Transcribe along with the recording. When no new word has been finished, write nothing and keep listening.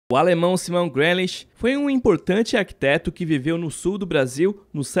O alemão Simão Gramlich foi um importante arquiteto que viveu no sul do Brasil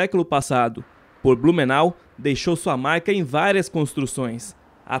no século passado. Por Blumenau, deixou sua marca em várias construções.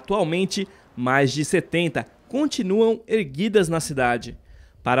 Atualmente, mais de 70 continuam erguidas na cidade.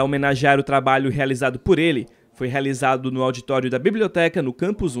 Para homenagear o trabalho realizado por ele, foi realizado no auditório da Biblioteca no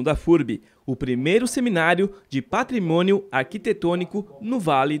Campus 1 da FURB, o primeiro Seminário de Patrimônio Arquitetônico no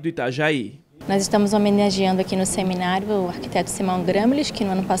Vale do Itajaí. Nós estamos homenageando aqui no seminário o arquiteto Simão Gramlich, que no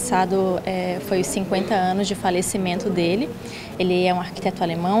ano passado foi os 50 anos de falecimento dele. Ele é um arquiteto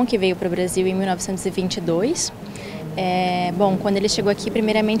alemão que veio para o Brasil em 1922. Quando ele chegou aqui,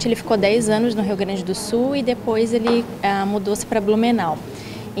 primeiramente ele ficou 10 anos no Rio Grande do Sul e depois ele mudou-se para Blumenau.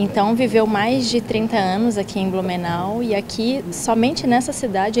 Então viveu mais de 30 anos aqui em Blumenau e aqui, somente nessa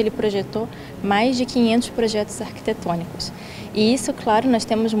cidade, ele projetou mais de 500 projetos arquitetônicos. E isso, claro, nós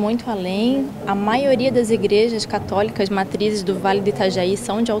temos muito além. A maioria das igrejas católicas matrizes do Vale do Itajaí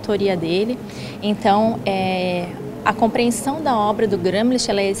são de autoria dele. Então, a compreensão da obra do Gramlich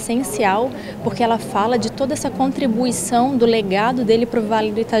ela é essencial porque ela fala de toda essa contribuição do legado dele para o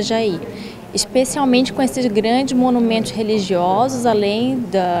Vale do Itajaí. Especialmente com esses grandes monumentos religiosos, além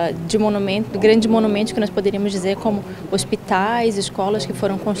de grandes monumentos que nós poderíamos dizer como hospitais, escolas que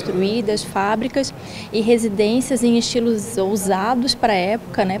foram construídas, fábricas e residências em estilos ousados para a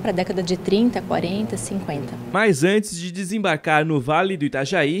época, para a década de 30, 40, 50. Mas antes de desembarcar no Vale do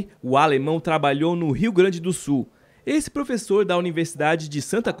Itajaí, o alemão trabalhou no Rio Grande do Sul. Esse professor da Universidade de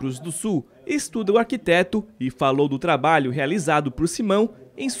Santa Cruz do Sul estuda o arquiteto e falou do trabalho realizado por Simão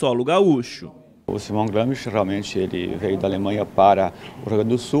em solo gaúcho. O Simão Gramlich realmente ele veio da Alemanha para o Rio Grande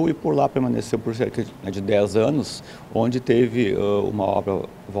do Sul e por lá permaneceu por cerca de 10 anos, onde teve uma obra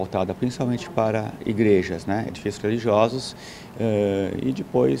voltada principalmente para igrejas, edifícios religiosos, e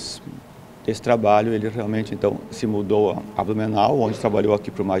depois desse trabalho ele realmente então se mudou a Blumenau, onde trabalhou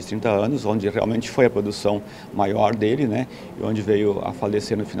aqui por mais de 30 anos, onde realmente foi a produção maior dele, e onde veio a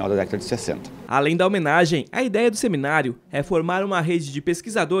falecer no final da década de 60. Além da homenagem, a ideia do seminário é formar uma rede de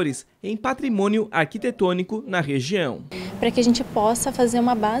pesquisadores em patrimônio arquitetônico na região. Para que a gente possa fazer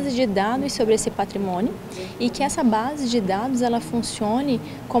uma base de dados sobre esse patrimônio e que essa base de dados ela funcione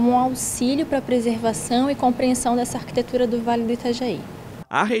como um auxílio para a preservação e compreensão dessa arquitetura do Vale do Itajaí.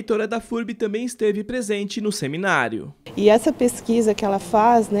 A reitora da FURB também esteve presente no seminário. E essa pesquisa que ela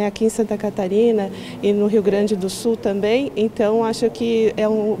faz aqui em Santa Catarina e no Rio Grande do Sul também, então acho que é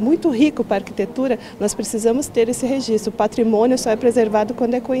muito rico para a arquitetura, nós precisamos ter esse registro. O patrimônio só é preservado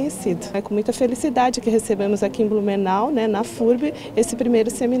quando é conhecido. É com muita felicidade que recebemos aqui em Blumenau, na FURB, esse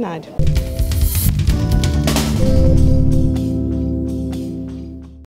primeiro seminário.